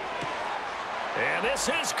 And this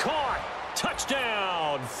is caught.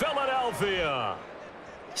 Touchdown, Philadelphia.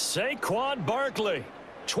 Saquon Barkley.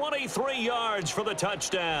 23 yards for the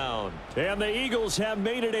touchdown. And the Eagles have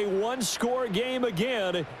made it a one-score game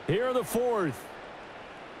again here in the fourth.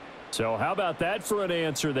 So how about that for an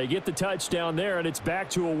answer? They get the touchdown there, and it's back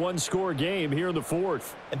to a one-score game here in the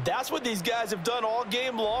fourth. And that's what these guys have done all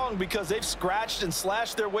game long because they've scratched and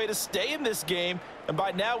slashed their way to stay in this game. And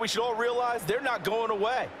by now, we should all realize they're not going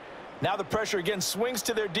away. Now the pressure again swings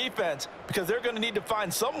to their defense because they're going to need to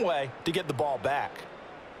find some way to get the ball back.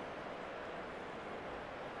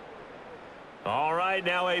 All right,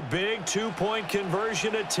 now a big two-point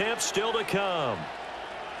conversion attempt still to come.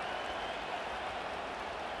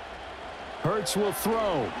 Hurts will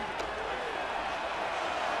throw.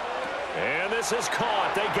 And this is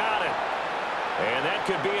caught. They got it. And that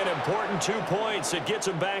could be an important 2 points. It gets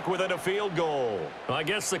them back within a field goal. Well, I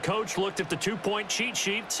guess the coach looked at the two-point cheat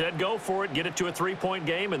sheet, said go for it, get it to a three-point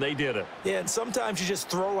game, and they did it. Yeah, and sometimes you just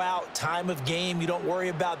throw out time of game. You don't worry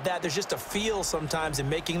about that. There's just a feel sometimes in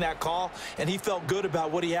making that call, and he felt good about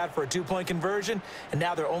what he had for a two-point conversion, and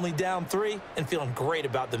now they're only down 3 and feeling great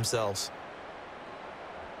about themselves.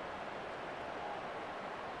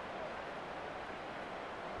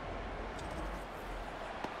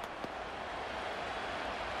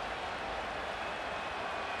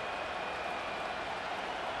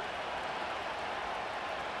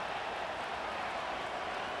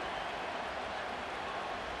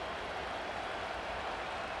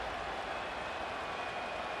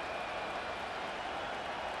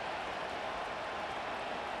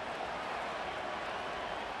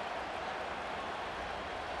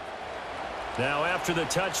 Now after the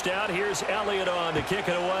touchdown, here's Elliott on to kick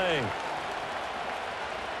it away.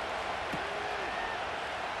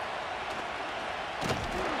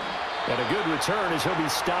 And a good return as he'll be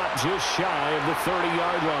stopped just shy of the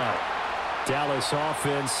 30-yard line. Dallas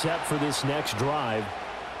offense set for this next drive.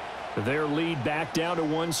 Their lead back down to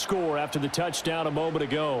one score after the touchdown a moment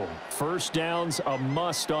ago. First down's a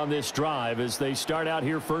must on this drive as they start out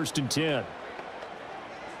here 1st and 10.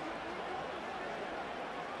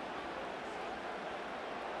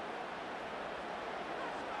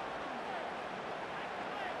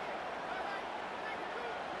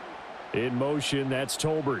 In motion, that's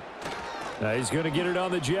Tolbert. Now he's going to get it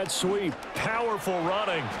on the jet sweep. Powerful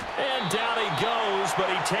running. And down he goes, but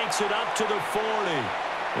he takes it up to the 40.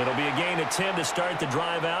 It'll be a gain of 10 to start the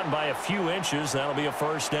drive out, and by a few inches, that'll be a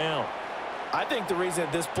first down. I think the reason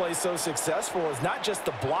that this play is so successful is not just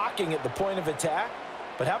the blocking at the point of attack,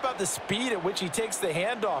 but how about the speed at which he takes the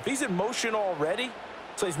handoff? He's in motion already,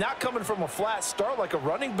 so he's not coming from a flat start like a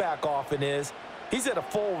running back often is. He's at a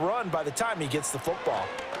full run by the time he gets the football.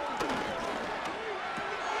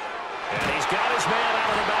 And he's got his man out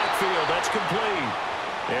of the backfield. That's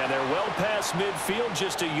complete. And they're well past midfield,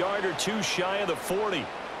 just a yard or two shy of the 40.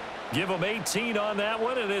 Give them 18 on that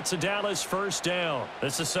one, and it's a Dallas first down.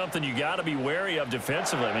 This is something you got to be wary of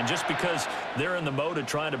defensively. I mean, just because they're in the mode of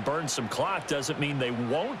trying to burn some clock doesn't mean they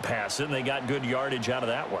won't pass it, and they got good yardage out of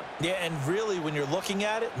that one. Yeah, and really, when you're looking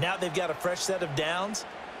at it, now they've got a fresh set of downs.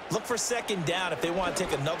 Look for second down. If they want to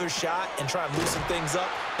take another shot and try and loosen things up,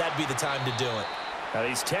 that'd be the time to do it. Now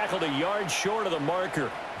he's tackled a yard short of the marker.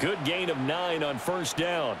 Good gain of 9 on first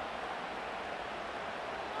down.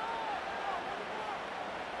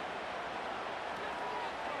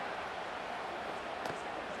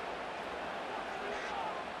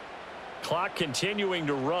 Clock continuing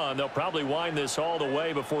to run. They'll probably wind this all the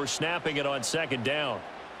way before snapping it on second down.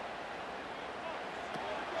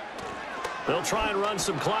 They'll try and run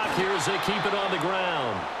some clock here as they keep it on the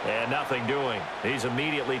ground. And nothing doing. He's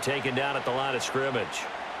immediately taken down at the line of scrimmage.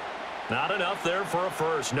 Not enough there for a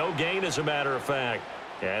first. No gain, as a matter of fact.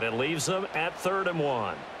 And it leaves them at 3rd and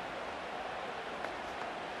 1.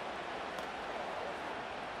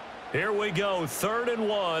 Here we go, 3rd and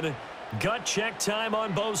 1. Gut check time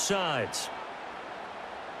on both sides.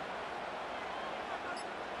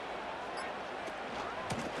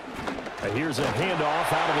 Here's a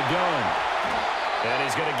handoff out of the gun. And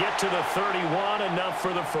he's going to get to the 31, enough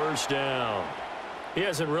for the first down. He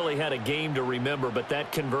hasn't really had a game to remember, but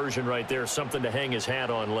that conversion right there is something to hang his hat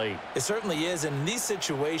on late. It certainly is. And in these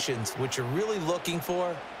situations, what you're really looking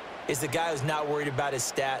for is the guy who's not worried about his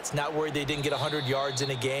stats, not worried they didn't get 100 yards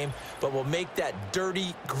in a game, but will make that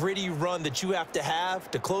dirty, gritty run that you have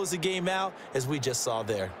to close the game out, as we just saw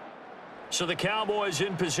there. So the Cowboys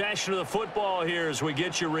in possession of the football here as we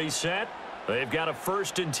get you reset. They've got a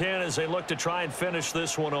 1st and 10 as they look to try and finish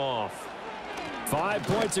this one off. 5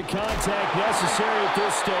 points of contact necessary at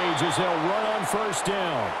this stage as they'll run on 1st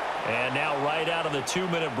down. And now right out of the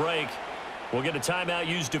 2-minute break, we'll get a timeout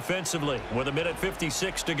used defensively with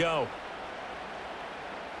 1:56 to go.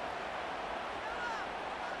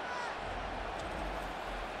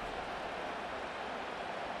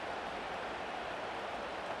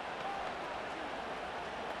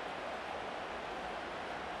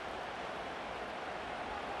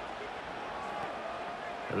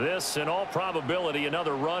 This, in all probability,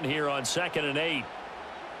 another run here on 2nd and 8.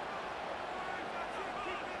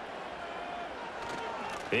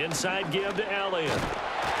 Inside give to Elliott.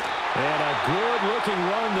 And a good-looking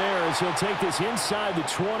run there as he'll take this inside the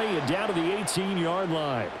 20 and down to the 18-yard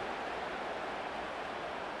line.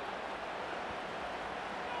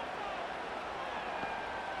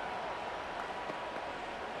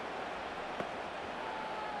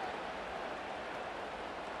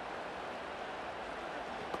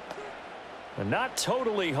 And not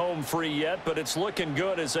totally home free yet, but it's looking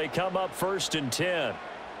good as they come up 1st and 10.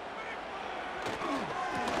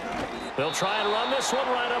 They'll try and run this one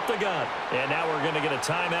right up the gut. And now we're going to get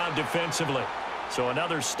a timeout defensively. So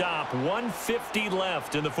another stop, 1:50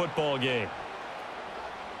 left in the football game.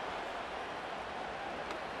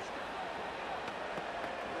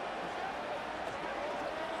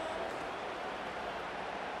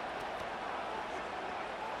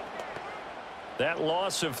 That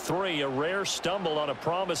loss of 3, a rare stumble on a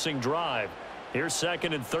promising drive. Here's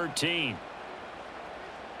 2nd and 13.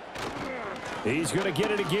 He's going to get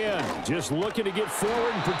it again. Just looking to get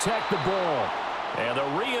forward and protect the ball. And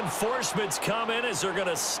the reinforcements come in as they're going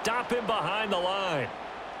to stop him behind the line.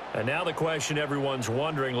 And now the question everyone's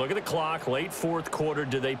wondering, look at the clock, late 4th quarter.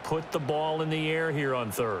 Do they put the ball in the air here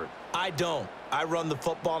on 3rd? I don't. I run the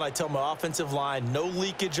football, and I tell my offensive line, no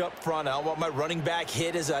leakage up front. I don't want my running back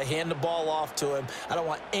hit as I hand the ball off to him. I don't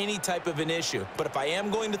want any type of an issue. But if I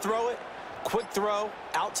am going to throw it, quick throw,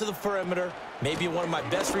 out to the perimeter, maybe one of my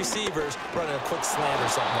best receivers running a quick slant or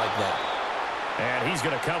something like that. And he's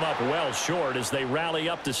going to come up well short as they rally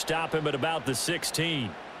up to stop him at about the 16.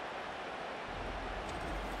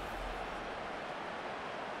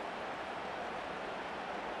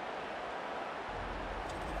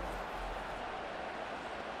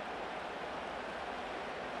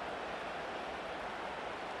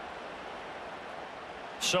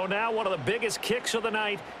 So now one of the biggest kicks of the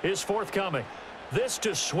night is forthcoming. This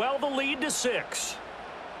to swell the lead to 6.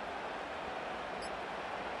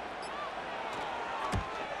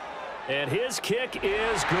 And his kick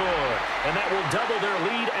is good. And that will double their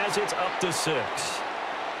lead as it's up to 6.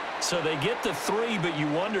 So they get the 3, but you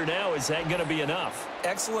wonder now, is that going to be enough?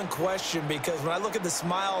 Excellent question, because when I look at the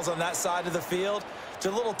smiles on that side of the field,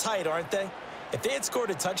 they're a little tight, aren't they? If they had scored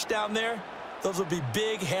a touchdown there, those would be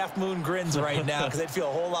big half-moon grins right now because they'd feel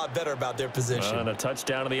a whole lot better about their position. And a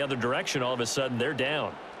touchdown in the other direction, all of a sudden they're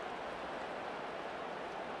down.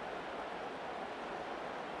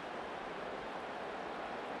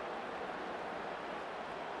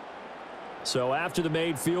 So after the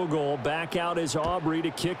made field goal, back out is Aubrey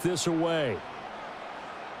to kick this away.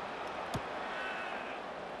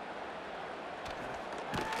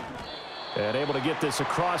 And able to get this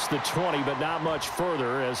across the 20, but not much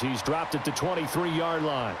further as he's dropped it to 23-yard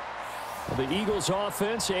line. The Eagles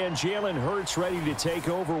offense and Jalen Hurts ready to take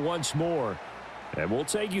over once more. And we'll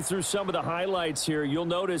take you through some of the highlights here. You'll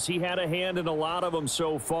notice he had a hand in a lot of them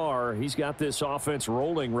so far. He's got this offense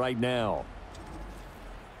rolling right now.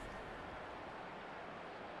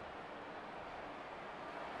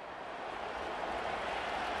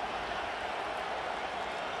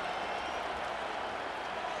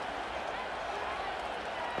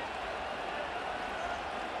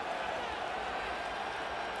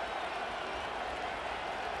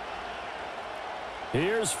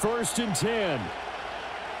 Here's 1st and 10.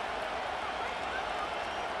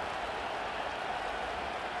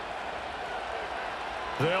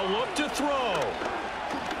 They'll look to throw.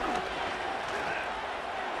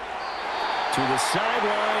 To the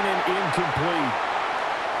sideline and incomplete.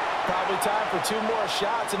 Probably time for 2 more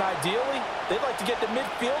shots, and ideally, they'd like to get to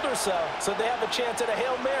midfield or so they have a chance at a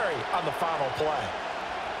Hail Mary on the final play.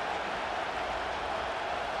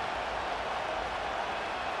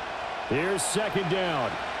 Here's second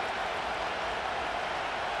down.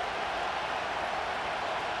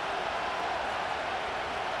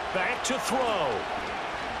 Back to throw.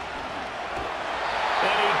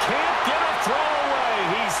 And he can't get a throw away.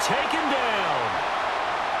 He's taken down.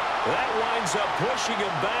 That winds up pushing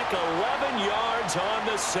him back 11 yards on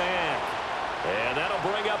the sack. And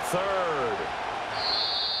that'll bring up third.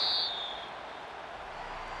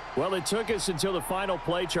 Well, it took us until the final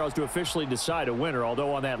play, Charles, to officially decide a winner.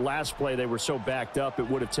 Although on that last play they were so backed up, it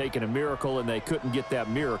would have taken a miracle, and they couldn't get that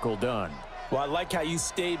miracle done. Well, I like how you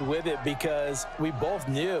stayed with it because we both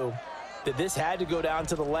knew that this had to go down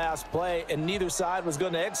to the last play, and neither side was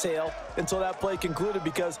going to exhale until that play concluded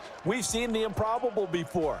because we've seen the improbable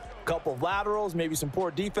before. A couple of laterals, maybe some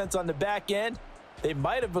poor defense on the back end. They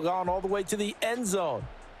might have gone all the way to the end zone.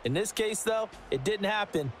 In this case, though, it didn't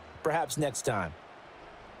happen. Perhaps next time.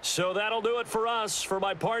 So that'll do it for us. For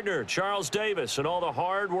my partner, Charles Davis, and all the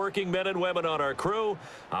hard-working men and women on our crew,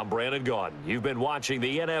 I'm Brandon Gaudin. You've been watching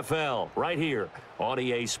the NFL right here on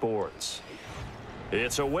EA Sports.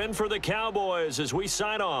 It's a win for the Cowboys as we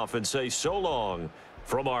sign off and say so long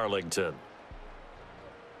from Arlington.